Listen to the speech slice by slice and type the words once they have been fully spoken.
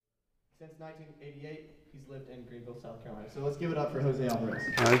Since 1988, he's lived in Greenville, South Carolina. So let's give it up for Jose Alvarez.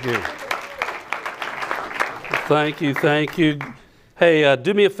 Thank you. Thank you, thank you. Hey,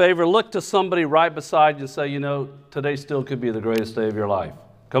 do me a favor, look to somebody right beside you and say, you know, today still could be the greatest day of your life.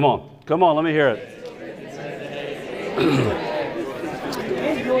 Come on, let me hear it.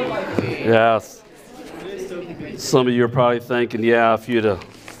 Yes. Some of you are probably thinking, yeah, if you'd have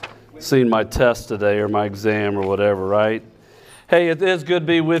seen my test today or my exam or whatever, right? Hey, it is good to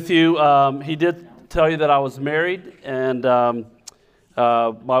be with you. He did tell you that I was married, and my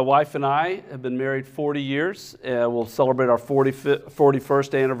wife and I have been married 40 years. We'll celebrate our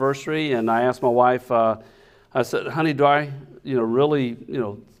 41st anniversary, and I asked my wife, I said, honey, do I, really,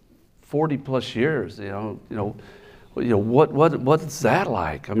 40 plus years, what's that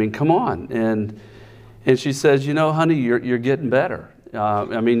like? I mean, come on. And she says, honey, you're getting better.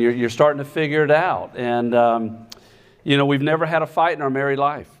 You're starting to figure it out. And, we've never had a fight in our married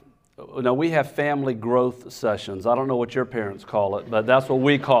life. Now, we have family growth sessions. I don't know what your parents call it, but that's what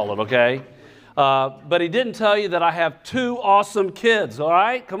we call it, okay? But he didn't tell you that I have 2 awesome kids, all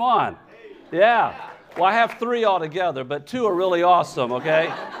right? Come on. Yeah. Well, I have 3 altogether, but 2 are really awesome,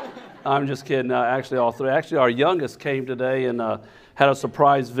 okay? I'm just kidding. Actually, all 3. Actually, our youngest came today and had a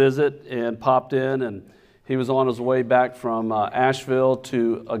surprise visit and popped in, and he was on his way back from Asheville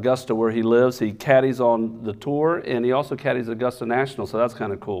to Augusta, where he lives. He caddies on the tour, and he also caddies Augusta National, so that's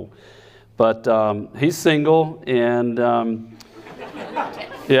kind of cool. But he's single, and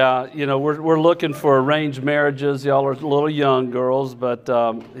yeah, we're looking for arranged marriages. Y'all are a little young, girls, but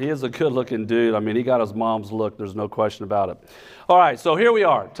he is a good-looking dude. I mean, he got his mom's look. There's no question about it. All right, so here we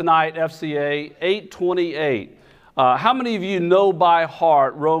are tonight, FCA 8:28. How many of you know by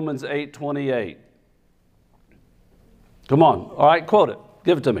heart Romans 8:28? Come on. All right, quote it.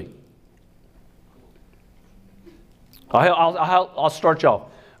 Give it to me. I'll start you off.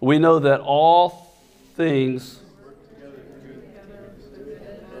 We know that all things...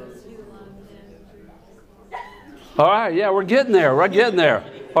 All right, yeah, we're getting there. We're getting there.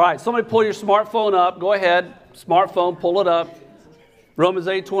 All right, somebody pull your smartphone up. Go ahead. Smartphone, pull it up. Romans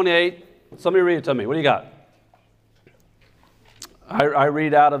 8:28. Somebody read it to me. What do you got? I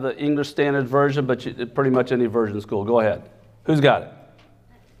read out of the English Standard Version, but pretty much any version is cool. Go ahead. Who's got it?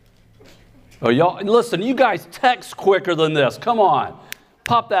 Oh, y'all, listen, you guys text quicker than this. Come on.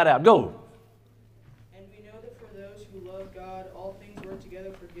 Pop that out. Go. And we know that for those who love God, all things work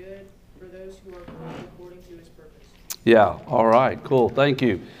together for good, for those who are called according to his purpose. Yeah, all right, cool. Thank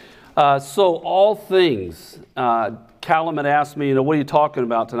you. So all things, Callum had asked me, what are you talking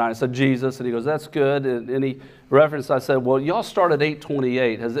about tonight? I said, Jesus. And he goes, that's good. And any reference, I said, well, y'all started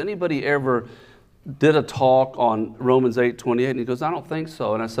 8:28. Has anybody ever did a talk on Romans 8:28? And he goes, I don't think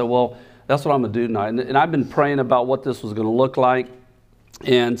so. And I said, well, that's what I'm going to do tonight. And I've been praying about what this was going to look like.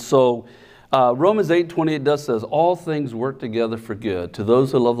 And so Romans 8:28 does says, all things work together for good to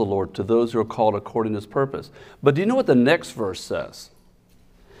those who love the Lord, to those who are called according to his purpose. But do you know what the next verse says?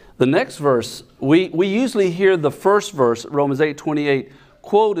 The next verse, we usually hear the first verse, Romans 8:28,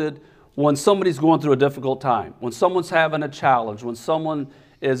 quoted when somebody's going through a difficult time, when someone's having a challenge, when someone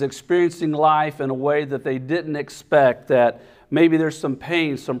is experiencing life in a way that they didn't expect, that maybe there's some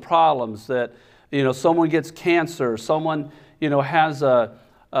pain, some problems, that someone gets cancer, someone has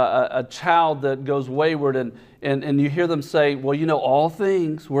a child that goes wayward, and you hear them say, well, all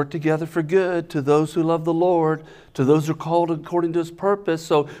things work together for good to those who love the Lord, to those who are called according to his purpose,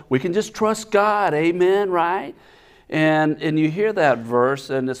 so we can just trust God, amen, right? And you hear that verse,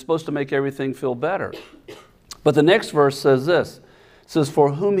 and it's supposed to make everything feel better. But the next verse says this. It says,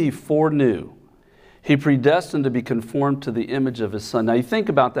 for whom he foreknew, he predestined to be conformed to the image of his Son. Now, you think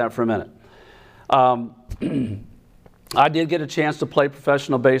about that for a minute. I did get a chance to play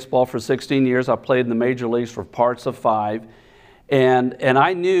professional baseball for 16 years. I played in the major leagues for parts of 5. And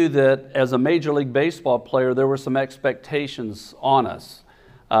I knew that as a Major League Baseball player, there were some expectations on us.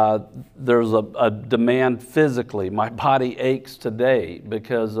 There's a demand physically. My body aches today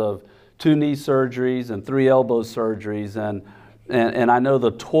because of 2 knee surgeries and 3 elbow surgeries. And I know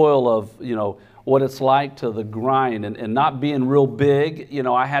the toil of, what it's like to the grind and not being real big.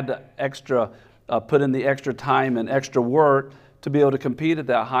 I had to put in the extra time and extra work to be able to compete at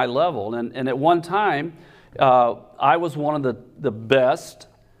that high level. And at one time, I was one of the best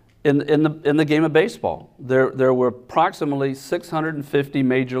in the game of baseball. There were approximately 650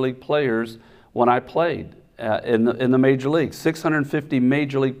 major league players when I played in the major leagues. 650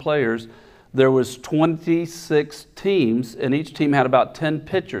 major league players. There was 26 teams, and each team had about 10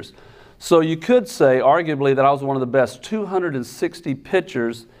 pitchers. So you could say, arguably, that I was one of the best 260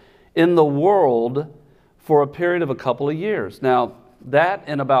 pitchers in the world for a period of a couple of years. Now, That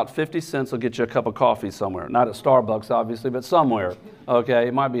and about 50 cents will get you a cup of coffee somewhere. Not at Starbucks, obviously, but somewhere. Okay,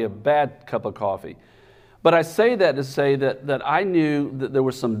 it might be a bad cup of coffee. But I say that to say that I knew that there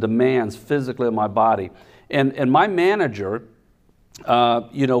were some demands physically in my body. And my manager,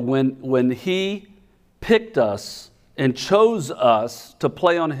 when he picked us and chose us to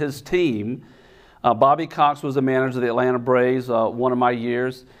play on his team, Bobby Cox was the manager of the Atlanta Braves one of my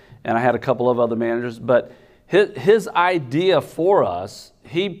years, and I had a couple of other managers. But his idea for us,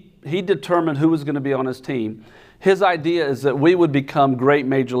 he determined who was going to be on his team. His idea is that we would become great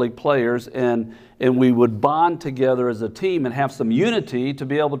major league players, and we would bond together as a team and have some unity to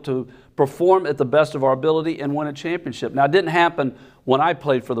be able to perform at the best of our ability and win a championship. Now, it didn't happen when I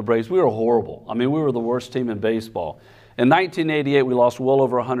played for the Braves. We were horrible. I mean, we were the worst team in baseball. In 1988, we lost well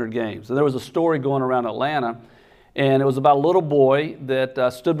over 100 games. And there was a story going around Atlanta, and it was about a little boy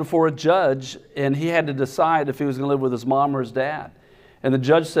that stood before a judge, and he had to decide if he was going to live with his mom or his dad. And the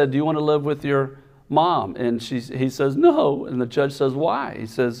judge said, "Do you want to live with your mom?" And he says, "No." And the judge says, "Why?" He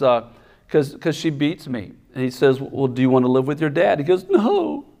says, because she beats me." And he says, "Well, do you want to live with your dad?" He goes,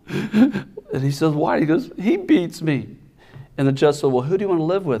 "No." And he says, "Why?" He goes, "He beats me." And the judge said, "Well, who do you want to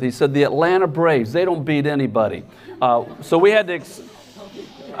live with?" He said, "The Atlanta Braves. They don't beat anybody." So we had to,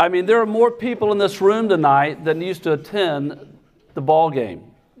 there are more people in this room tonight than used to attend the ball game.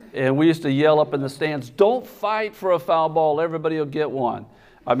 And we used to yell up in the stands, "Don't fight for a foul ball. Everybody will get one."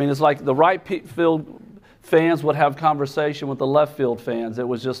 It's like the right field fans would have conversation with the left field fans. It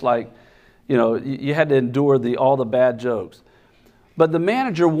was just like, you had to endure all the bad jokes. But the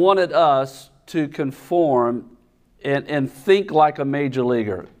manager wanted us to conform and think like a major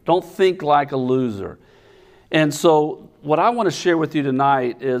leaguer. Don't think like a loser. And so what I want to share with you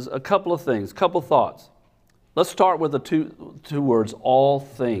tonight is a couple of things, couple thoughts. Let's start with the two words, all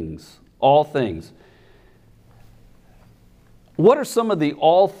things. All things. What are some of the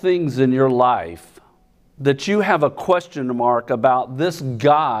all things in your life that you have a question mark about this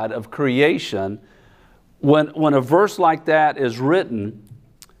God of creation when a verse like that is written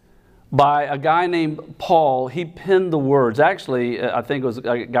by a guy named Paul? He penned the words. Actually, I think it was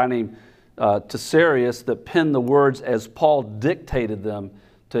a guy named Tesarius that penned the words as Paul dictated them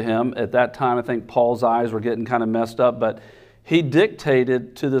to him. At that time, I think Paul's eyes were getting kind of messed up, but he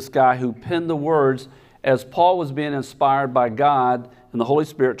dictated to this guy who penned the words as Paul was being inspired by God and the Holy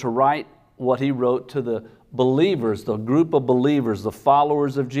Spirit to write what he wrote to the believers, the group of believers, the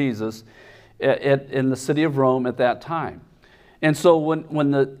followers of Jesus in the city of Rome at that time. And so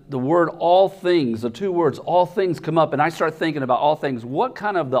when the word all things, the two words all things come up, and I start thinking about all things, what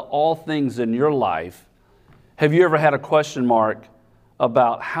kind of the all things in your life have you ever had a question mark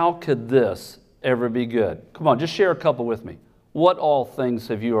about how could this ever be good? Come on, just share a couple with me. What all things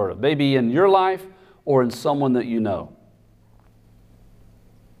have you heard of? Maybe in your life or in someone that you know.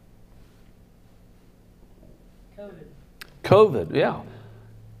 COVID, yeah.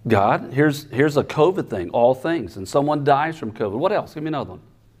 God, here's a COVID thing, all things, and someone dies from COVID. What else? Give me another one.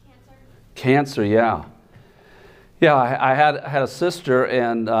 Cancer, yeah. Yeah, I had a sister,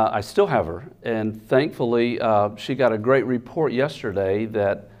 and I still have her, and thankfully she got a great report yesterday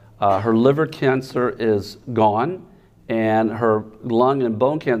that her liver cancer is gone, and her lung and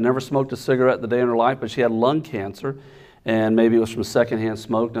bone cancer. Never smoked a cigarette the day in her life, but she had lung cancer, and maybe it was from secondhand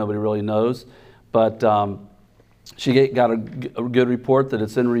smoke. Nobody really knows, but she got a good report that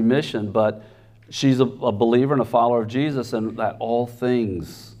it's in remission. But she's a believer and a follower of Jesus, and that all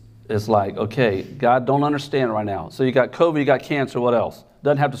things is like, okay, God don't understand it right now. So you got COVID, you got cancer. What else?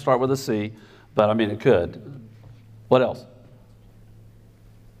 Doesn't have to start with a C, but it could. What else?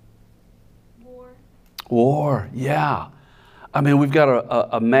 War, yeah. We've got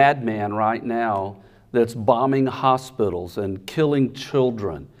a madman right now that's bombing hospitals and killing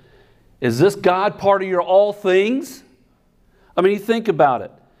children. Is this God part of your all things? You think about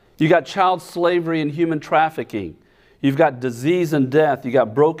it. You got child slavery and human trafficking. You've got disease and death. You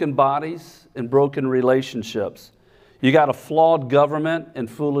got broken bodies and broken relationships. You got a flawed government and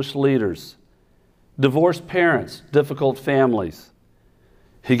foolish leaders. Divorced parents, difficult families.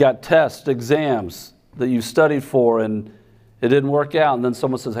 You got tests, exams that you studied for and it didn't work out, and then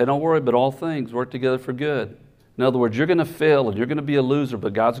someone says, "Hey, don't worry, but all things work together for good." In other words, you're going to fail and you're going to be a loser,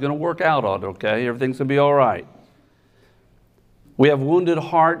 but God's going to work out on it, okay? Everything's going to be all right. We have wounded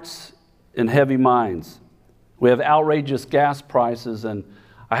hearts and heavy minds. We have outrageous gas prices, and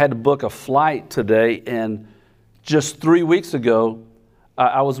I had to book a flight today, and just 3 weeks ago,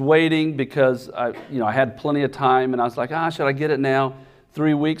 I was waiting because I had plenty of time, and I was like, should I get it now?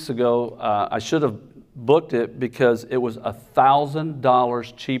 3 weeks ago, I should have booked it because it was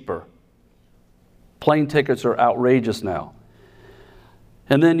 $1,000 cheaper. Plane tickets are outrageous now.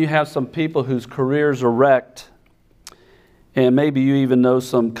 And then you have some people whose careers are wrecked. And maybe you even know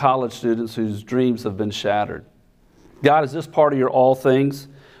some college students whose dreams have been shattered. God, is this part of your all things?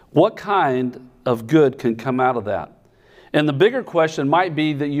 What kind of good can come out of that? And the bigger question might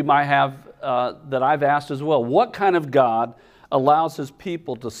be that you might have, that I've asked as well. What kind of God allows his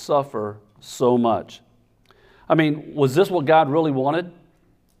people to suffer so much? I mean, was this what God really wanted?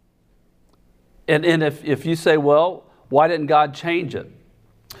 And if you say, well, why didn't God change it?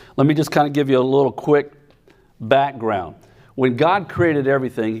 Let me just kind of give you a little quick background. When God created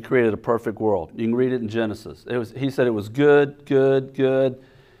everything, he created a perfect world. You can read it in Genesis. He said it was good, good, good.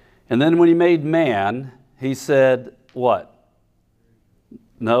 And then when he made man, he said what?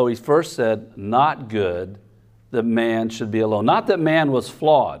 No, he first said, not good that man should be alone. Not that man was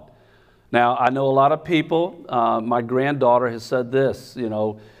flawed. Now, I know a lot of people, my granddaughter has said this,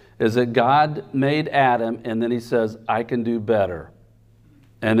 is that God made Adam and then he says, I can do better.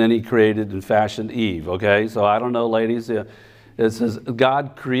 And then he created and fashioned Eve, okay? So I don't know, ladies. It says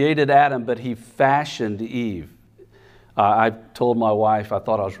God created Adam, but he fashioned Eve. I told my wife, I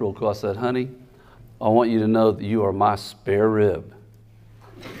thought I was real cool. I said, honey, I want you to know that you are my spare rib.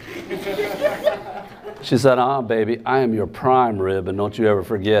 She said, baby, I am your prime rib, and don't you ever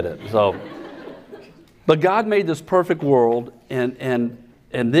forget it. But God made this perfect world, and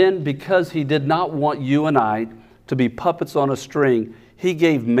then because he did not want you and I to be puppets on a string, he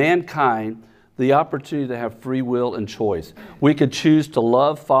gave mankind the opportunity to have free will and choice. We could choose to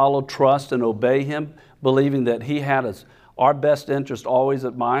love, follow, trust, and obey him, believing that he had our best interest always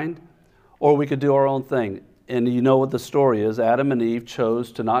at mind, or we could do our own thing. And you know what the story is. Adam and Eve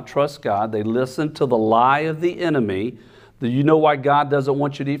chose to not trust God. They listened to the lie of the enemy. Do you know why God doesn't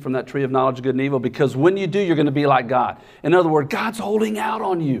want you to eat from that tree of knowledge of good and evil? Because when you do, you're going to be like God. In other words, God's holding out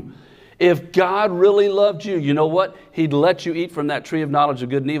on you. If God really loved you, you know what? He'd let you eat from that tree of knowledge of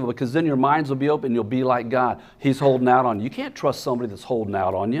good and evil, because then your minds will be open. You'll be like God. He's holding out on you. You can't trust somebody that's holding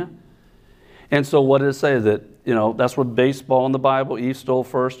out on you. And so what did it say? That, that's what baseball in the Bible, Eve stole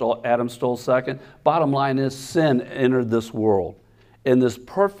first, Adam stole second. Bottom line is sin entered this world. And this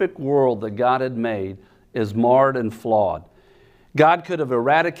perfect world that God had made is marred and flawed. God could have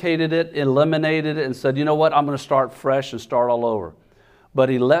eradicated it, eliminated it, and said, you know what? I'm going to start fresh and start all over. But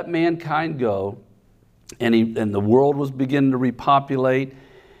he let mankind go, and the world was beginning to repopulate,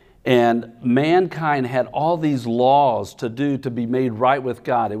 and mankind had all these laws to do to be made right with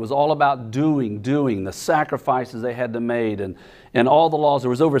God. It was all about doing, the sacrifices they had to make, and all the laws. There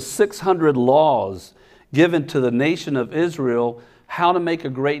was over 600 laws given to the nation of Israel, how to make a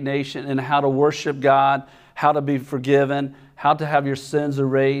great nation and how to worship God, how to be forgiven, how to have your sins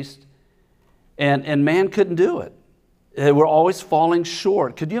erased. And man couldn't do it. They were always falling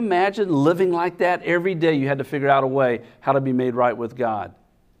short. Could you imagine living like that? Every day you had to figure out a way how to be made right with God.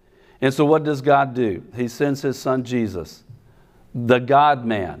 And so what does God do? He sends his son Jesus, the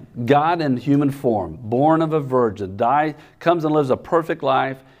God-man, God in human form, born of a virgin, comes and lives a perfect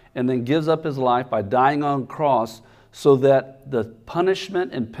life, and then gives up his life by dying on a cross so that the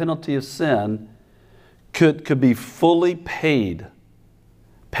punishment and penalty of sin could be fully paid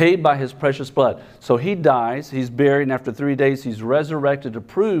by his precious blood. So he dies, he's buried, and after 3 days he's resurrected to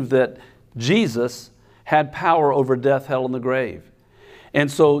prove that Jesus had power over death, hell, and the grave. And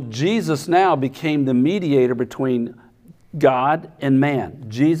so Jesus now became the mediator between God and man.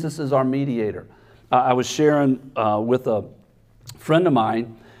 Jesus is our mediator. I was sharing with a friend of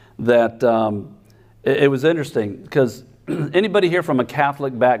mine that it was interesting because anybody here from a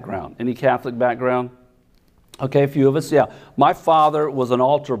Catholic background? Any Catholic background? Okay, a few of us, yeah. My father was an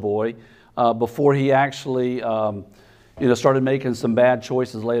altar boy before he actually started making some bad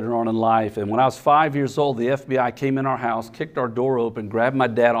choices later on in life. And when I was 5 years old, the FBI came in our house, kicked our door open, grabbed my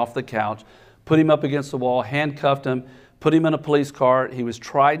dad off the couch, put him up against the wall, handcuffed him, put him in a police car. He was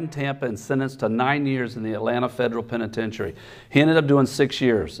tried in Tampa and sentenced to 9 years in the Atlanta Federal Penitentiary. He ended up doing 6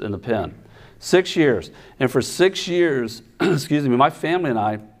 years in the pen. 6 years. And for 6 years, excuse me, my family and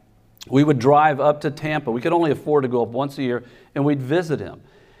I, we would drive up to Tampa. We could only afford to go up once a year, and we'd visit him.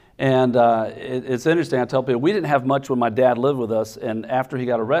 And it's interesting, I tell people, we didn't have much when my dad lived with us, and after he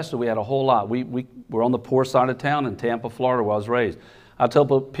got arrested, we had a whole lot. We were on the poor side of town in Tampa, Florida, where I was raised. I tell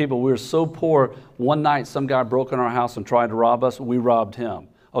people we were so poor, one night some guy broke in our house and tried to rob us. We robbed him.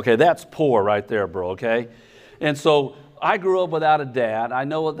 Okay, that's poor right there, bro, okay? And so I grew up without a dad. I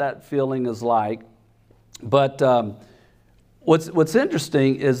know what that feeling is like. But what's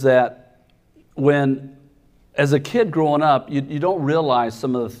interesting is that as a kid growing up, you don't realize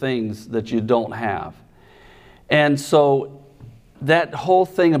some of the things that you don't have. And so that whole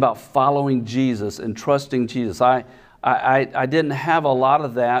thing about following Jesus and trusting Jesus, I didn't have a lot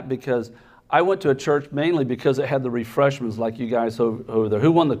of that because I went to a church mainly because it had the refreshments like you guys over there.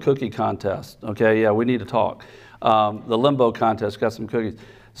 Who won the cookie contest? Okay, yeah, we need to talk. The limbo contest got some cookies.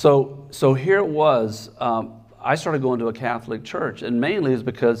 So here it was. I started going to a Catholic church, and mainly is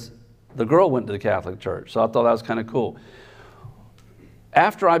because the girl went to the Catholic church. So I thought that was kind of cool.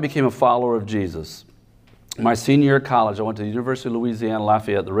 After I became a follower of Jesus, my senior year of college, I went to the University of Louisiana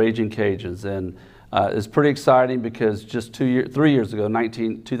Lafayette, the Raging Cajuns, and it's pretty exciting because just 3 years ago,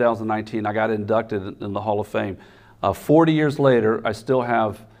 2019, I got inducted in the Hall of Fame. 40 years later, I still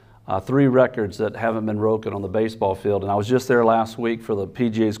have 3 records that haven't been broken on the baseball field, and I was just there last week for the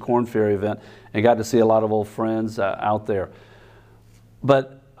PGA's Korn Ferry event and got to see a lot of old friends out there.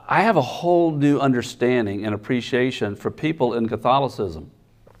 But I have a whole new understanding and appreciation for people in Catholicism.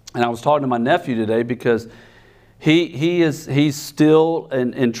 And I was talking to my nephew today because he's still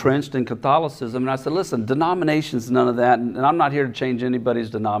entrenched in Catholicism. And I said, listen, denomination's none of that. And I'm not here to change anybody's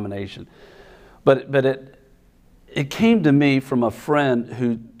denomination. But it came to me from a friend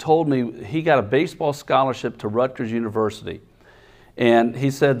who told me he got a baseball scholarship to Rutgers University. And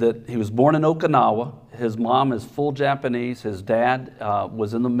he said that he was born in Okinawa. His mom is full Japanese. His dad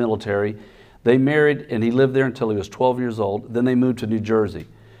was in the military. They married, and he lived there until he was 12 years old. Then they moved to New Jersey.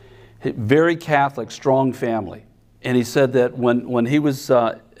 Very Catholic, strong family. And he said that when he was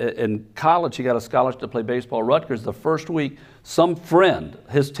in college, he got a scholarship to play baseball at Rutgers. The first week, some friend,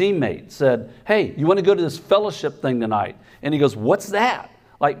 his teammate, said, hey, you want to go to this fellowship thing tonight? And he goes, what's that?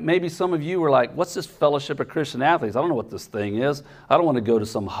 Like maybe some of you were like, what's this Fellowship of Christian Athletes? I don't know what this thing is. I don't want to go to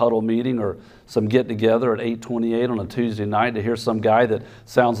some huddle meeting or some get together at 8:28 on a Tuesday night to hear some guy that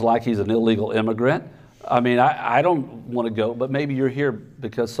sounds like he's an illegal immigrant. I mean, I don't want to go, but maybe you're here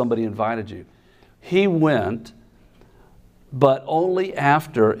because somebody invited you. He went, but only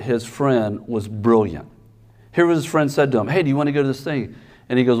after his friend was brilliant. Here was his friend said to him, hey, do you want to go to this thing?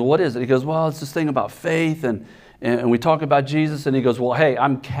 And he goes, well, what is it? He goes, well, it's this thing about faith and we talk about Jesus. And he goes, well, hey,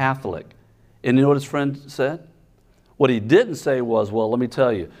 I'm Catholic. And you know what his friend said? What he didn't say was, well, let me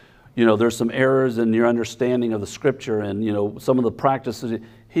tell you, there's some errors in your understanding of the scripture and, some of the practices.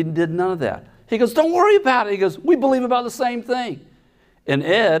 He did none of that. He goes, don't worry about it. He goes, we believe about the same thing. And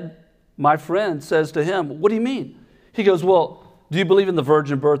Ed, my friend, says to him, what do you mean? He goes, well, do you believe in the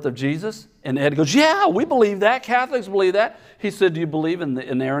virgin birth of Jesus? And Ed goes, yeah, we believe that. Catholics believe that. He said, do you believe in the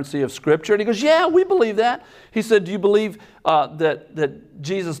inerrancy of Scripture? And he goes, yeah, we believe that. He said, do you believe that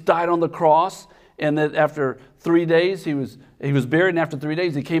Jesus died on the cross and that after 3 days he was buried and after 3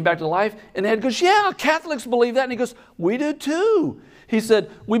 days he came back to life? And Ed goes, yeah, Catholics believe that. And he goes, we do too. He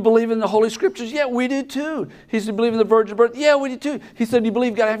said, we believe in the Holy Scriptures. Yeah, we do too. He said, believe in the virgin birth. Yeah, we do too. He said, do you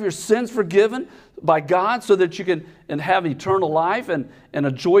believe you got to have your sins forgiven by God so that you can have eternal life and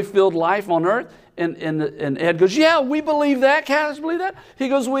a joy-filled life on earth? And Ed goes, yeah, we believe that. Catholics believe that. He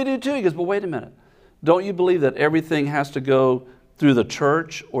goes, we do too. He goes, but wait a minute. Don't you believe that everything has to go through the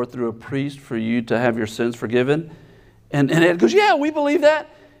church or through a priest for you to have your sins forgiven? And Ed goes, yeah, we believe that.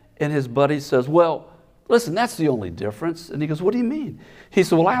 And his buddy says, well, listen, that's the only difference. And he goes, what do you mean? He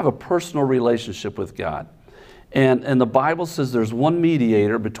said, well, I have a personal relationship with God. And the Bible says there's one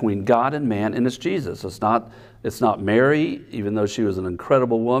mediator between God and man, and it's Jesus. It's not Mary, even though she was an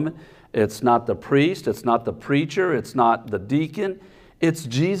incredible woman. It's not the priest. It's not the preacher. It's not the deacon. It's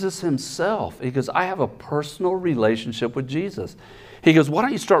Jesus himself. He goes, I have a personal relationship with Jesus. He goes, why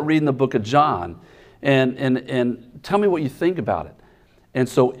don't you start reading the book of John and tell me what you think about it? And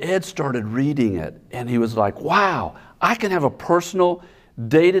so Ed started reading it, and he was like, wow, I can have a personal,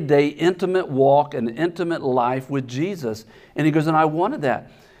 day-to-day, intimate walk and intimate life with Jesus. And he goes, and I wanted that.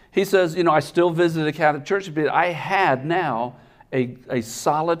 He says, I still visited a Catholic church, but I had now a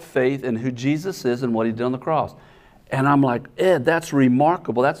solid faith in who Jesus is and what he did on the cross. And I'm like, Ed, that's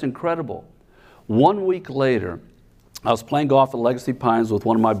remarkable. That's incredible. 1 week later, I was playing golf at Legacy Pines with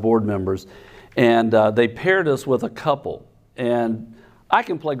one of my board members, and they paired us with a couple. And I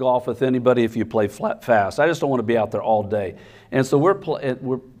can play golf with anybody if you play fast. I just don't want to be out there all day. And so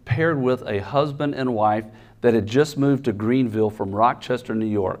we're paired with a husband and wife that had just moved to Greenville from Rochester, New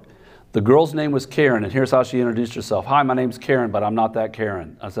York. The girl's name was Karen, and here's how she introduced herself. Hi, my name's Karen, but I'm not that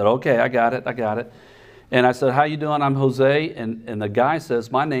Karen. I said, okay, I got it. And I said, how you doing? I'm Jose. And the guy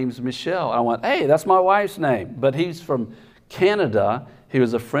says, my name's Michelle. I went, hey, that's my wife's name. But he's from Canada. He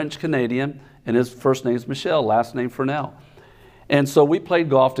was a French Canadian, and his first name's Michelle, last name Furnell. And so we played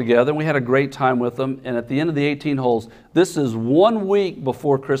golf together, and we had a great time with them. And at the end of the 18 holes, this is 1 week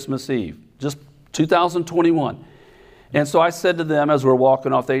before Christmas Eve, just 2021. And so I said to them as we're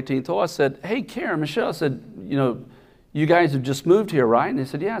walking off the 18th hole, I said, hey, Karen, Michelle, I said, you guys have just moved here, right? And they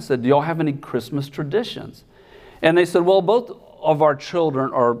said, yeah. I said, do y'all have any Christmas traditions? And they said, well, both of our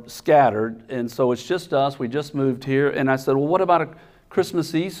children are scattered, and so it's just us. We just moved here. And I said, well, what about a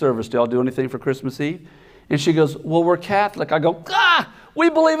Christmas Eve service? Do y'all do anything for Christmas Eve? And she goes, well, we're Catholic. I go, we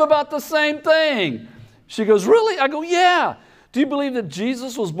believe about the same thing. She goes, really? I go, yeah. Do you believe that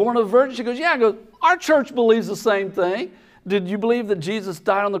Jesus was born of a virgin? She goes, yeah. I go, our church believes the same thing. Did you believe that Jesus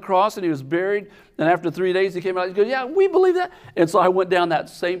died on the cross and he was buried, and after 3 days he came out? She goes, yeah, we believe that. And so I went down that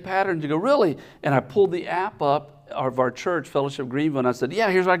same pattern. She go, really? And I pulled the app up of our church, Fellowship Greenville, and I said, yeah,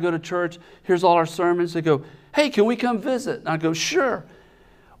 here's where I go to church. Here's all our sermons. They go, hey, can we come visit? And I go, sure.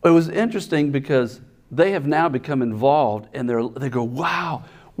 It was interesting because they have now become involved, and they go, wow,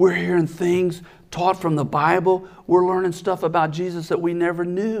 we're hearing things taught from the Bible. We're learning stuff about Jesus that we never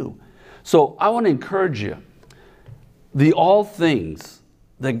knew. So I want to encourage you. The all things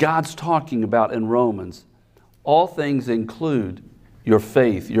that God's talking about in Romans, all things include your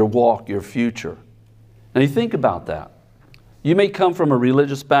faith, your walk, your future. Now you think about that. You may come from a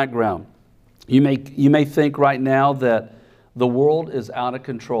religious background. You may think right now that the world is out of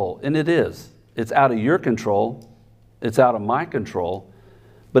control, and it is. It's out of your control. It's out of my control,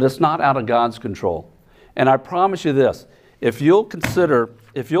 but it's not out of God's control. And I promise you this, if you'll consider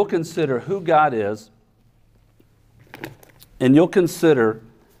who God is, and you'll consider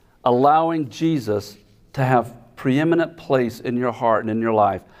allowing Jesus to have preeminent place in your heart and in your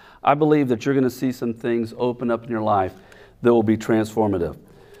life, I believe that you're going to see some things open up in your life that will be transformative.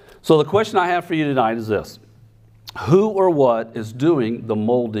 So the question I have for you tonight is this. Who or what is doing the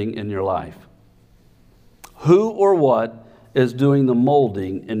molding in your life? Who or what is doing the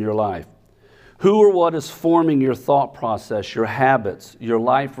molding in your life? Who or what is forming your thought process, your habits, your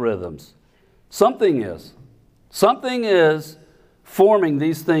life rhythms? Something is. Something is forming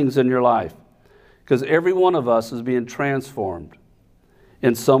these things in your life, because every one of us is being transformed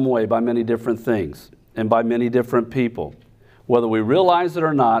in some way by many different things and by many different people. Whether we realize it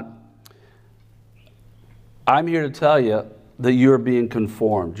or not, I'm here to tell you that you're being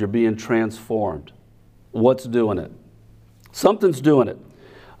conformed, you're being transformed. What's doing it? Something's doing it.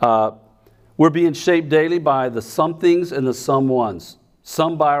 We're being shaped daily by the somethings and the someones.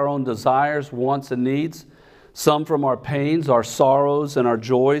 Some by our own desires, wants, and needs. Some from our pains, our sorrows, and our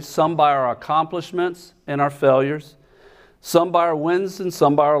joys. Some by our accomplishments and our failures. Some by our wins and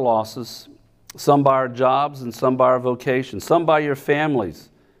some by our losses. Some by our jobs and some by our vocation. Some by your families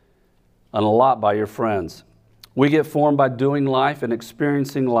and a lot by your friends. We get formed by doing life and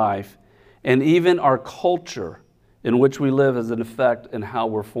experiencing life, and even our culture in which we live has an effect in how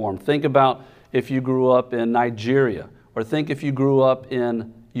we're formed. Think about if you grew up in Nigeria, or think if you grew up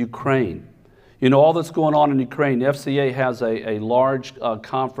in Ukraine. You know, all that's going on in Ukraine, the FCA has a large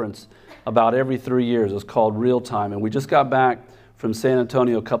conference about every 3 years. It's called Real Time. And we just got back from San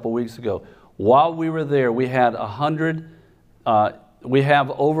Antonio a couple weeks ago. While we were there, we had we have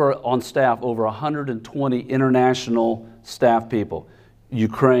on staff over 120 international staff people.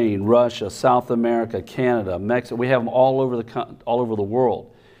 Ukraine, Russia, South America, Canada, Mexico. We have them all over the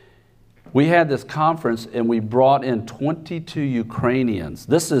world. We had this conference and we brought in 22 Ukrainians.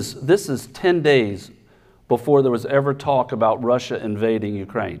 This is 10 days before there was ever talk about Russia invading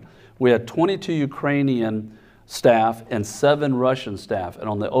Ukraine. We had 22 Ukrainian staff and 7 Russian staff. And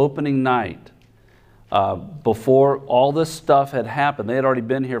on the opening night, before all this stuff had happened, they had already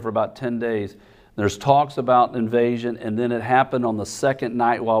been here for about 10 days. There's talks about invasion, and then it happened on the second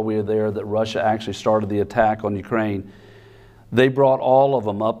night while we were there that Russia actually started the attack on Ukraine. They brought all of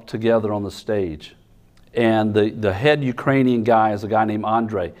them up together on the stage. And the head Ukrainian guy is a guy named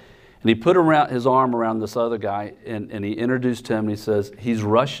Andre. And he put his arm around this other guy, and he introduced him, and he says, he's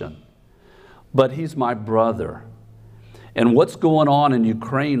Russian, but he's my brother. And what's going on in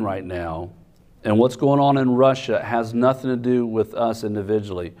Ukraine right now, and what's going on in Russia has nothing to do with us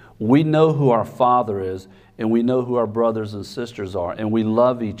individually. We know who our Father is, and we know who our brothers and sisters are, and we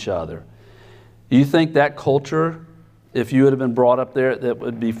love each other. You think that culture, if you would have been brought up there, that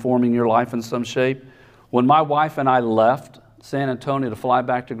would be forming your life in some shape? When my wife and I left San Antonio to fly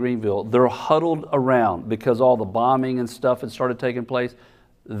back to Greenville, they're huddled around because all the bombing and stuff had started taking place.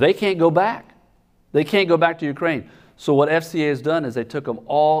 They can't go back. They can't go back to Ukraine. So what FCA has done is they took them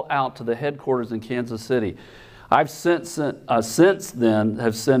all out to the headquarters in Kansas City. I've since then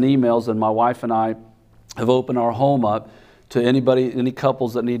have sent emails, and my wife and I have opened our home up to any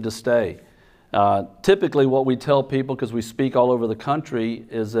couples that need to stay. Typically what we tell people, because we speak all over the country,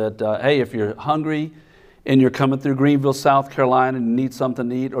 is that, hey, if you're hungry and you're coming through Greenville, South Carolina, and you need something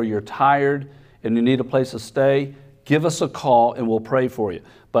to eat, or you're tired and you need a place to stay, give us a call and we'll pray for you.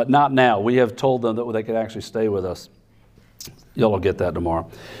 But not now. We have told them that they could actually stay with us. Y'all will get that tomorrow.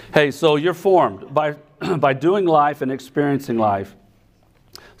 Hey, so you're formed by, by doing life and experiencing life.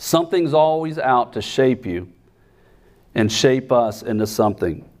 Something's always out to shape you and shape us into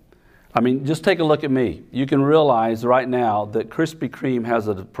something. I mean, just take a look at me. You can realize right now that Krispy Kreme has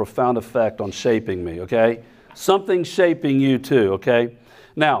a profound effect on shaping me, okay? Something's shaping you too, okay?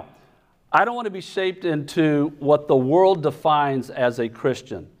 Now, I don't want to be shaped into what the world defines as a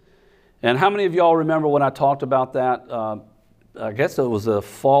Christian. And how many of y'all remember when I talked about that? I guess it was the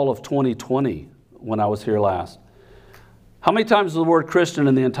fall of 2020 when I was here last. How many times is the word Christian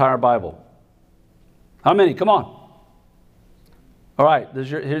in the entire Bible? How many? Come on. All right,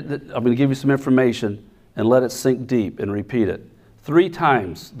 I'm going to give you some information and let it sink deep and repeat it. 3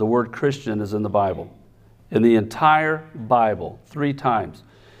 times the word Christian is in the Bible. In the entire Bible, 3 times.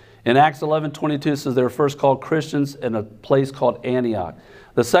 In Acts 11:22 it says they were first called Christians in a place called Antioch.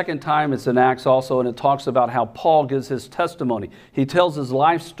 The second time it's in Acts also, and it talks about how Paul gives his testimony. He tells his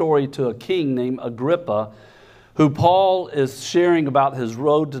life story to a king named Agrippa, who Paul is sharing about his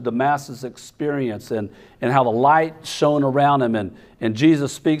road to Damascus experience and how the light shone around him. And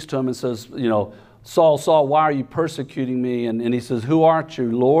Jesus speaks to him and says, you know, Saul, Saul, why are you persecuting me? And he says, who art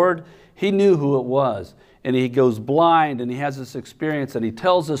you, Lord? He knew who it was. And he goes blind and he has this experience and he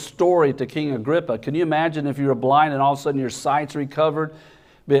tells this story to King Agrippa. Can you imagine if you were blind and all of a sudden your sight's recovered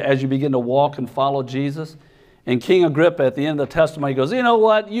as you begin to walk and follow Jesus? And King Agrippa at the end of the testimony goes, you know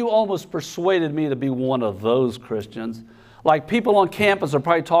what? You almost persuaded me to be one of those Christians. Like people on campus are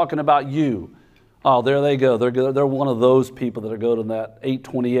probably talking about you. Oh, there they go. They're one of those people that are going to that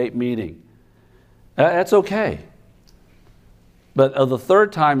 828 meeting. That's okay. But the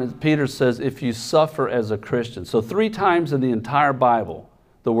third time, Peter says, if you suffer as a Christian. So 3 times in the entire Bible,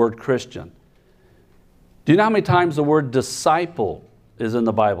 the word Christian. Do you know how many times the word disciple is in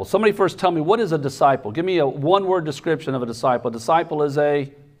the Bible? Somebody first tell me, what is a disciple? Give me a one-word description of a disciple. A disciple is a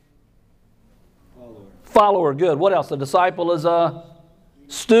follower. Good. What else? A disciple is a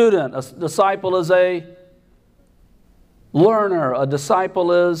student. A disciple is a learner. A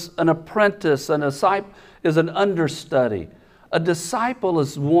disciple is an apprentice. A disciple is an understudy. A disciple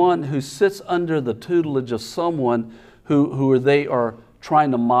is one who sits under the tutelage of someone who they are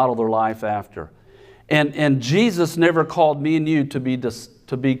trying to model their life after. And Jesus never called me and you to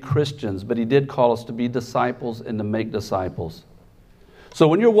be Christians, but he did call us to be disciples and to make disciples. So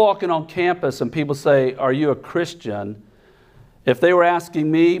when you're walking on campus and people say, are you a Christian? If they were asking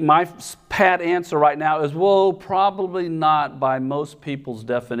me, my pat answer right now is, well, probably not by most people's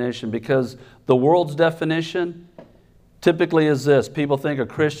definition, because the world's definition typically is this. People think a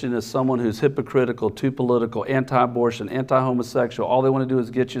Christian is someone who's hypocritical, too political, anti-abortion, anti-homosexual. All they want to do is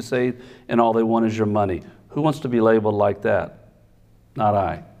get you saved, and all they want is your money. Who wants to be labeled like that? Not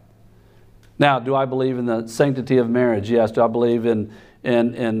I. Now, do I believe in the sanctity of marriage? Yes. Do I believe in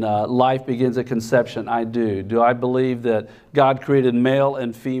life begins at conception? I do. Do I believe that God created male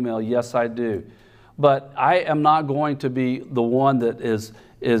and female? Yes, I do. But I am not going to be the one that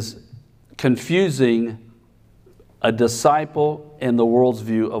is confusing a disciple and the world's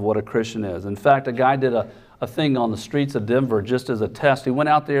view of what a Christian is. In fact, a guy did a thing on the streets of Denver just as a test. He went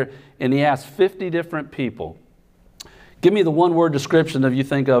out there and he asked 50 different people, give me the one-word description of you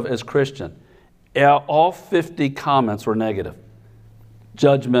think of as Christian. All 50 comments were negative.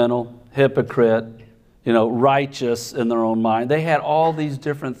 Judgmental, hypocrite, righteous in their own mind. They had all these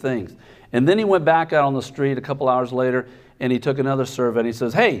different things. And then he went back out on the street a couple hours later and he took another survey and he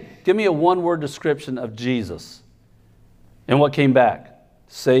says, hey, give me a one-word description of Jesus. And what came back?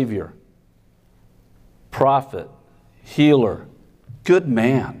 Savior, prophet, healer, good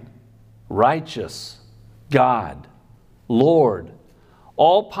man, righteous, God, Lord.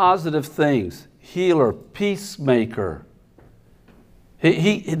 All positive things. Healer, peacemaker.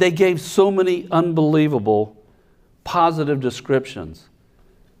 They gave so many unbelievable positive descriptions.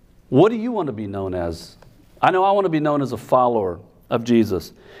 What do you want to be known as? I know I want to be known as a follower of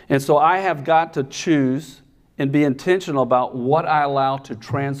Jesus. And so I have got to choose and be intentional about what I allow to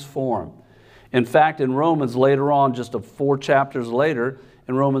transform. In fact, in Romans later on, just 4 chapters later,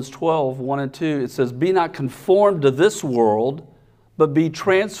 in Romans 12, 1 and 2, it says, be not conformed to this world, but be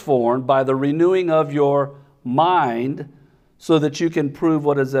transformed by the renewing of your mind, so that you can prove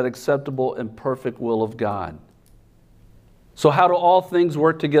what is that acceptable and perfect will of God. So how do all things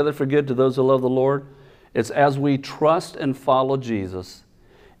work together for good to those who love the Lord? It's as we trust and follow Jesus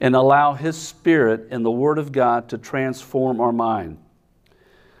and allow His Spirit and the Word of God to transform our mind.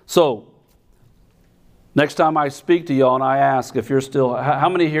 So, next time I speak to y'all and I ask if you're still, how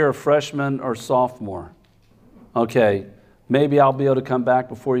many here are freshmen or sophomore? Okay, maybe I'll be able to come back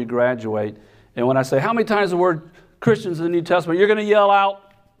before you graduate. And when I say, how many times the word Christians in the New Testament? You're going to yell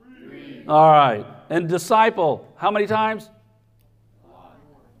out? All right. And disciple, how many times?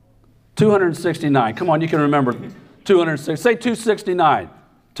 269. Come on, you can remember 206. Say 269.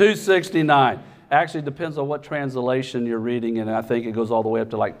 269. Actually, it depends on what translation you're reading, and I think it goes all the way up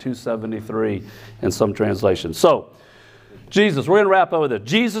to like 273 in some translations. So, Jesus, we're going to wrap up with it.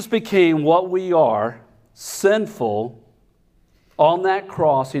 Jesus became what we are, sinful. On that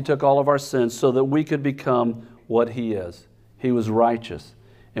cross, He took all of our sins so that we could become what He is. He was righteous,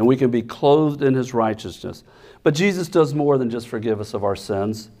 and we can be clothed in His righteousness. But Jesus does more than just forgive us of our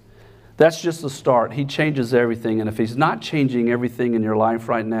sins. That's just the start. He changes everything, and if He's not changing everything in your life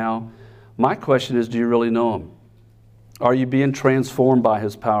right now, my question is, do you really know Him? Are you being transformed by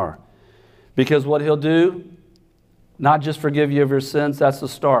His power? Because what He'll do, not just forgive you of your sins, that's the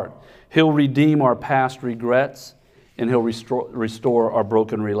start. He'll redeem our past regrets, and He'll restore our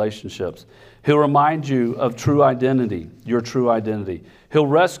broken relationships. He'll remind you of true identity, your true identity. He'll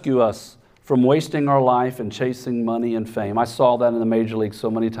rescue us from wasting our life and chasing money and fame. I saw that in the major leagues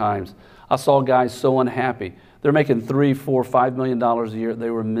so many times. I saw guys so unhappy. They're making $3, $4, $5 million a year. They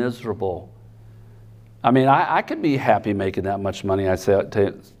were miserable. I mean, I could be happy making that much money, I say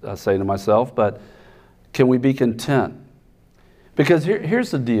to myself, but can we be content? Because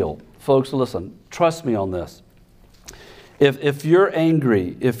here's the deal. Folks, listen, trust me on this. If you're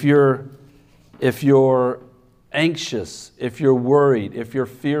angry, if you're anxious, if you're worried, if you're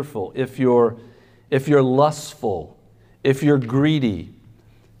fearful, if you're lustful, if you're greedy,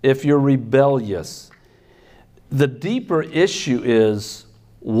 if you're rebellious, the deeper issue is,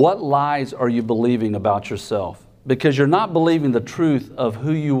 what lies are you believing about yourself? Because you're not believing the truth of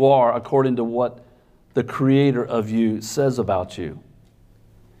who you are according to what the Creator of you says about you.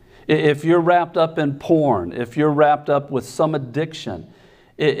 If you're wrapped up in porn, if you're wrapped up with some addiction,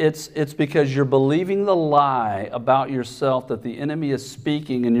 it's because you're believing the lie about yourself that the enemy is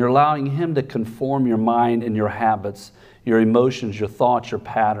speaking, and you're allowing him to conform your mind and your habits, your emotions, your thoughts, your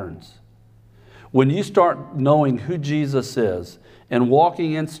patterns. When you start knowing who Jesus is and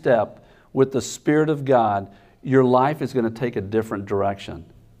walking in step with the Spirit of God, your life is going to take a different direction.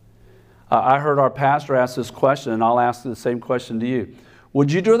 I heard our pastor ask this question, and I'll ask the same question to you.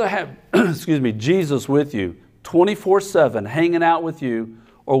 Would you rather have Jesus with you 24/7, hanging out with you,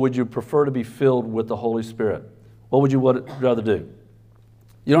 or would you prefer to be filled with the Holy Spirit? What would you rather do?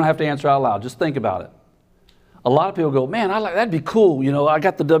 You don't have to answer out loud. Just think about it. A lot of people go, man, that'd be cool. You know, I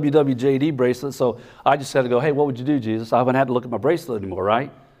got the WWJD bracelet, so I just had to go, hey, what would you do, Jesus? I haven't had to look at my bracelet anymore,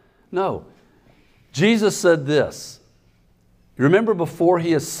 right? No. Jesus said this. Remember before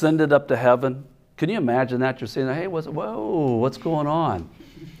He ascended up to heaven? Can you imagine that? You're saying, hey, whoa, what's going on?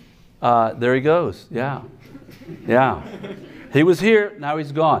 There He goes. Yeah. Yeah. He was here, now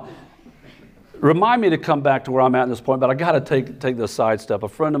He's gone. Remind me to come back to where I'm at this point, but I got to take this sidestep. A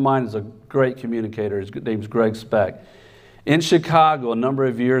friend of mine is a great communicator. His name's Greg Speck. In Chicago, a number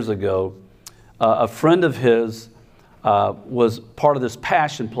of years ago, a friend of his was part of this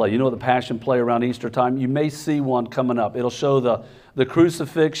Passion Play. You know the Passion Play around Easter time? You may see one coming up. It'll show the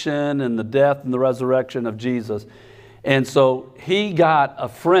crucifixion and the death and the resurrection of Jesus. And so he got a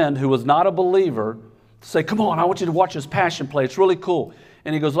friend who was not a believer to say, come on, I want you to watch this Passion Play. It's really cool.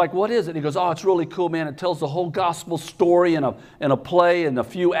 And he goes, like, what is it? And he goes, oh, it's really cool, man. It tells the whole gospel story in a play and a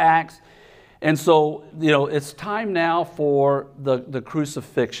few acts. And so, you know, it's time now for the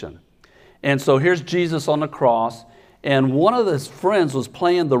crucifixion. And so here's Jesus on the cross. And one of his friends was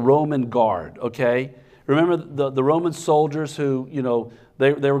playing the Roman guard, okay? Remember the Roman soldiers who, you know,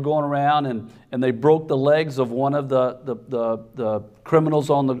 they were going around and they broke the legs of one of the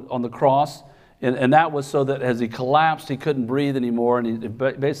criminals on the cross. And that was so that as he collapsed, he couldn't breathe anymore. And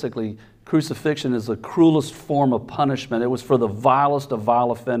basically, crucifixion is the cruelest form of punishment. It was for the vilest of vile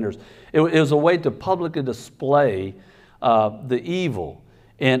offenders. It was a way to publicly display the evil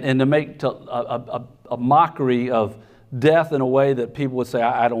and to make a mockery of death in a way that people would say,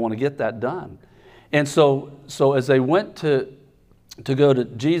 I don't want to get that done. And so as they went to go to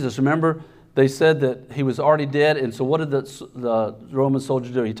Jesus, remember, they said that He was already dead, and so what did the Roman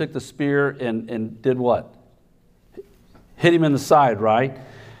soldier do? He took the spear and did what? Hit him in the side, right?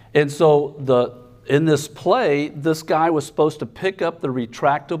 And so in this play, this guy was supposed to pick up the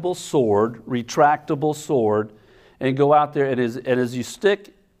retractable sword, and go out there, and as you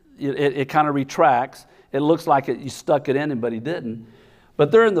stick, it kind of retracts. It looks like you stuck it in him, but he didn't.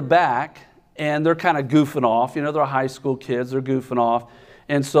 But they're in the back, and they're kind of goofing off. You know, they're high school kids. They're goofing off.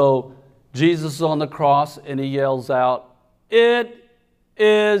 And so Jesus is on the cross, and He yells out, it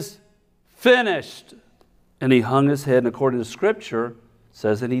is finished. And He hung His head, and according to Scripture,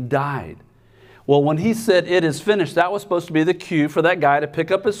 says that He died. Well, when he said, "It is finished," that was supposed to be the cue for that guy to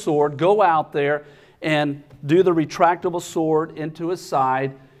pick up his sword, go out there, and do the retractable sword into his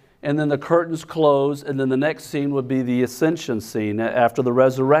side, and then the curtains close, and then the next scene would be the ascension scene after the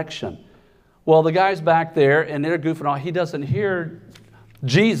resurrection. Well, the guy's back there, and they're goofing off. He doesn't hear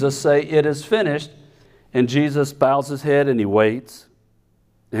Jesus say, "It is finished," and Jesus bows his head, and he waits,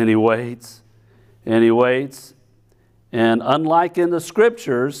 and he waits, and he waits. And unlike in the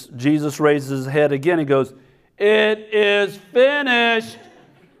scriptures, Jesus raises his head again. He goes, "It is finished."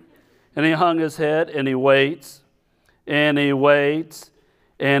 And he hung his head, and he waits, and he waits,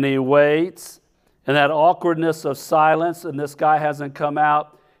 and he waits. And that awkwardness of silence, and this guy hasn't come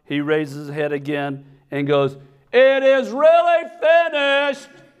out, he raises his head again and goes, "It is really finished."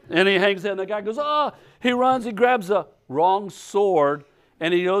 And he hangs it, and the guy goes, "Oh." He runs, he grabs a wrong sword,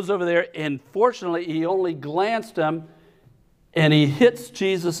 and he goes over there, and fortunately, he only glanced him, and he hits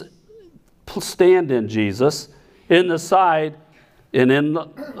Jesus, stand-in Jesus, in the side. And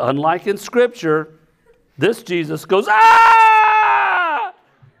unlike in Scripture, this Jesus goes, "Ah!"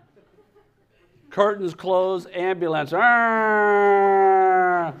 Curtains close, ambulance.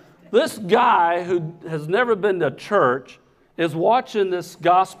 "Ah!" This guy who has never been to church is watching this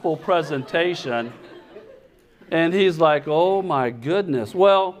gospel presentation, and he's like, "Oh my goodness."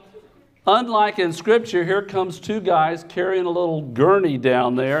 Well, unlike in Scripture, here comes two guys carrying a little gurney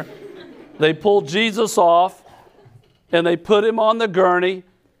down there. They pull Jesus off, and they put him on the gurney.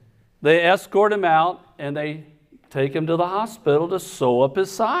 They escort him out, and they take him to the hospital to sew up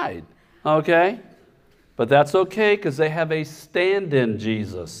his side. Okay? But that's okay, because they have a stand-in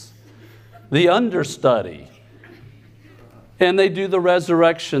Jesus, the understudy. And they do the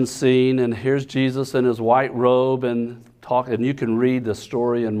resurrection scene, and here's Jesus in his white robe, and you can read the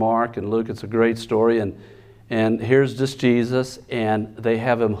story in Mark and Luke. It's a great story. And here's this Jesus, and they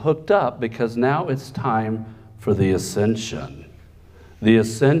have him hooked up because now it's time for the ascension. The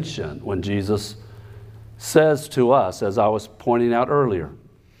ascension, when Jesus says to us, as I was pointing out earlier,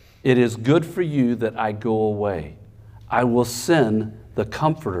 "It is good for you that I go away. I will send the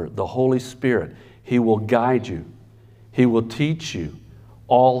Comforter, the Holy Spirit. He will guide you. He will teach you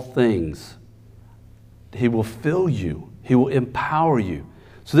all things. He will fill you. He will empower you."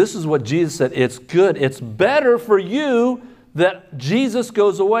 So this is what Jesus said. It's good. It's better for you that Jesus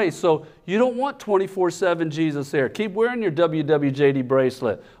goes away. So you don't want 24/7 Jesus there. Keep wearing your WWJD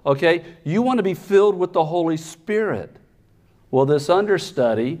bracelet, okay? You want to be filled with the Holy Spirit. Well, this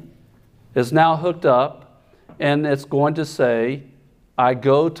understudy is now hooked up, and it's going to say, "I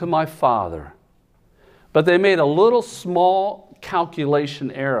go to my Father." But they made a little small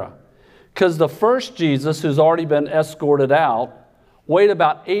calculation error, because the first Jesus, who's already been escorted out, weighed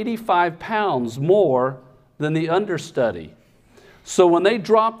about 85 pounds more than the understudy. So when they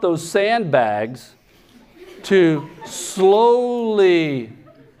dropped those sandbags to slowly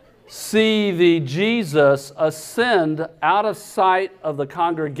see the Jesus ascend out of sight of the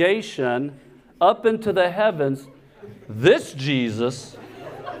congregation up into the heavens, this Jesus,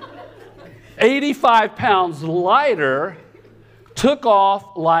 85 pounds lighter, took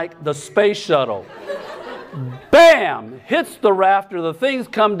off like the space shuttle. Bam! Hits the rafter, the things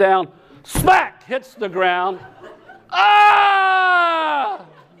come down, smack! Hits the ground. Ah!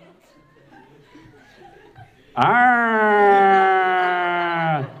 Ah!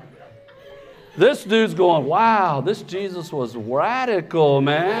 This dude's going, "Wow, this Jesus was radical,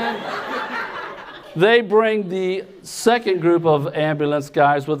 man." They bring the second group of ambulance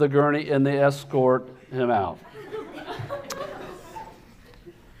guys with a gurney, and they escort him out.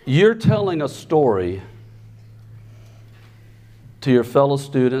 You're telling a story to your fellow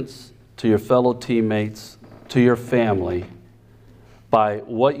students, to your fellow teammates, to your family, by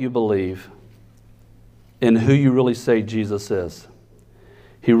what you believe and who you really say Jesus is.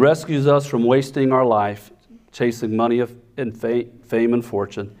 He rescues us from wasting our life chasing money and fame and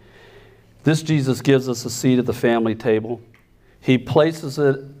fortune. This Jesus gives us a seat at the family table. He places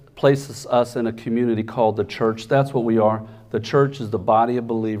us in a community called the church. That's what we are. The church is the body of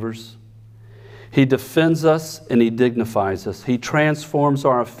believers. He defends us and He dignifies us. He transforms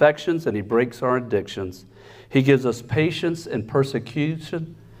our affections and He breaks our addictions. He gives us patience in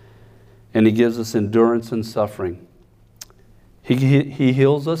persecution, and He gives us endurance in suffering. He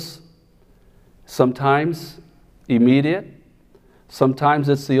heals us, sometimes immediate, sometimes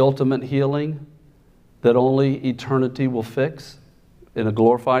it's the ultimate healing that only eternity will fix in a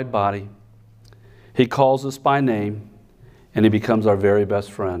glorified body. He calls us by name, and He becomes our very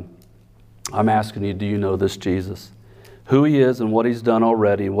best friend. I'm asking you, do you know this Jesus? Who He is and what He's done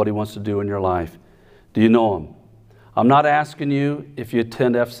already and what He wants to do in your life. Do you know Him? I'm not asking you if you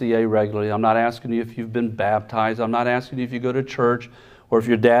attend FCA regularly. I'm not asking you if you've been baptized. I'm not asking you if you go to church or if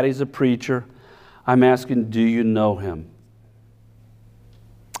your daddy's a preacher. I'm asking, do you know him?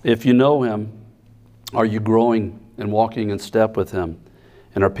 If you know him, are you growing and walking in step with him?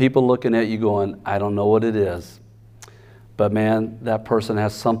 And are people looking at you going, I don't know what it is, but man, that person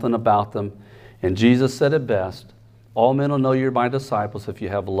has something about them. And Jesus said it best, all men will know you're my disciples if you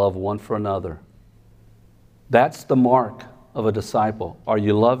have love one for another. That's the mark of a disciple. Are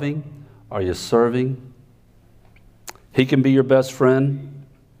you loving? Are you serving? He can be your best friend,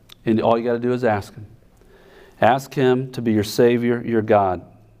 and all you got to do is ask him. Ask him to be your Savior, your God.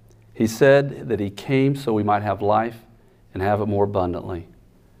 He said that he came so we might have life and have it more abundantly.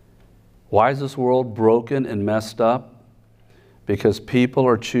 Why is this world broken and messed up? Because people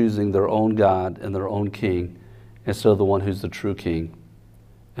are choosing their own God and their own king instead of the one who's the true king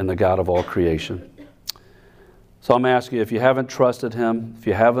and the God of all creation. So I'm asking you, if you haven't trusted him, if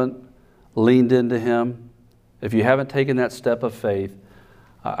you haven't leaned into him, if you haven't taken that step of faith,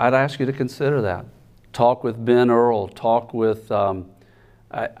 I'd ask you to consider that. Talk with Ben Earl. Talk with,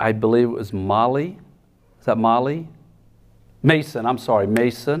 I believe it was Molly. Is that Molly? Mason, I'm sorry,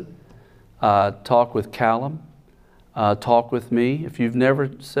 Mason. Talk with Callum. Talk with me. If you've never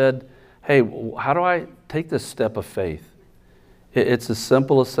said, hey, how do I take this step of faith? It's as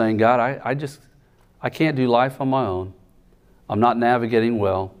simple as saying, God, I can't do life on my own. I'm not navigating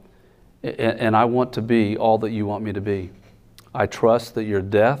well, and I want to be all that you want me to be. I trust that your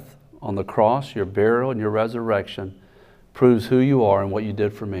death on the cross, your burial, and your resurrection proves who you are and what you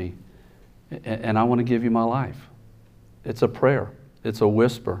did for me. And I want to give you my life. It's a prayer. It's a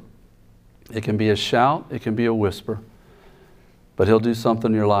whisper. It can be a shout. It can be a whisper. But he'll do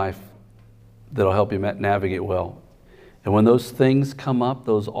something in your life that'll help you navigate well. And when those things come up,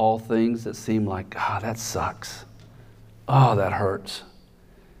 those all things that seem like, that sucks. Oh, that hurts.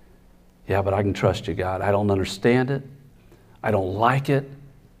 Yeah, but I can trust you, God. I don't understand it. I don't like it,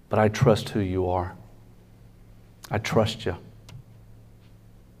 but I trust who you are. I trust you.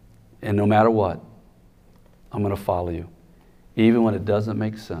 And no matter what, I'm going to follow you, even when it doesn't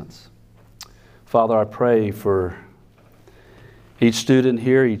make sense. Father, I pray for each student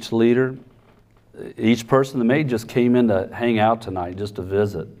here, each leader, each person that may just came in to hang out tonight, just to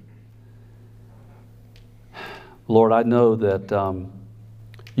visit. Lord, I know that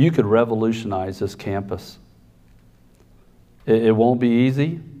you could revolutionize this campus. It won't be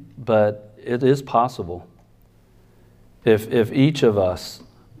easy, but it is possible. If each of us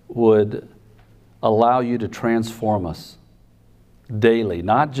would allow you to transform us daily,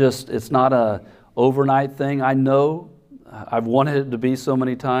 it's not a overnight thing. I know, I've wanted it to be so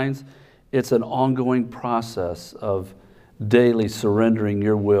many times. It's an ongoing process of daily surrendering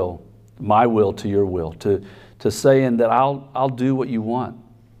your will, my will to your will, to saying that I'll do what you want,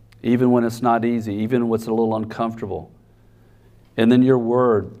 even when it's not easy, even when it's a little uncomfortable. And then your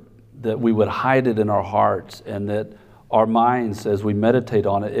word, that we would hide it in our hearts, and that our minds, as we meditate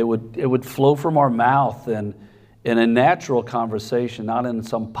on it, it would flow from our mouth and in a natural conversation, not in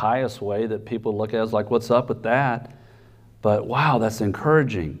some pious way that people look at us like, what's up with that? But wow, that's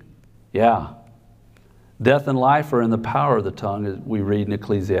encouraging. Yeah. Death and life are in the power of the tongue, as we read in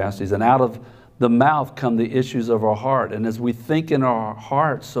Ecclesiastes. And out of the mouth come the issues of our heart. And as we think in our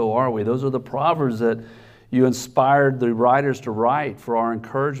heart, so are we. Those are the proverbs that you inspired the writers to write for our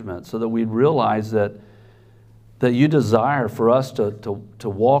encouragement, so that we'd realize that you desire for us to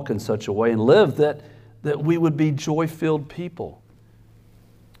walk in such a way and live that we would be joy-filled people.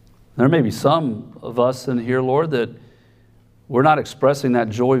 There may be some of us in here, Lord, that we're not expressing that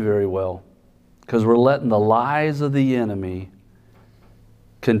joy very well, because we're letting the lies of the enemy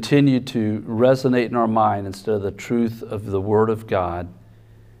continue to resonate in our mind instead of the truth of the Word of God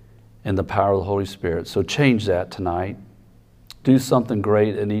and the power of the Holy Spirit. So change that tonight. Do something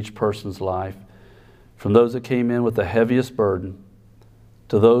great in each person's life. From those that came in with the heaviest burden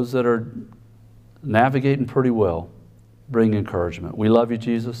to those that are navigating pretty well, bring encouragement. We love you,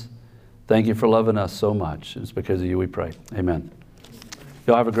 Jesus. Thank you for loving us so much. It's because of you we pray. Amen.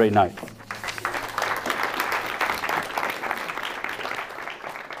 Y'all have a great night.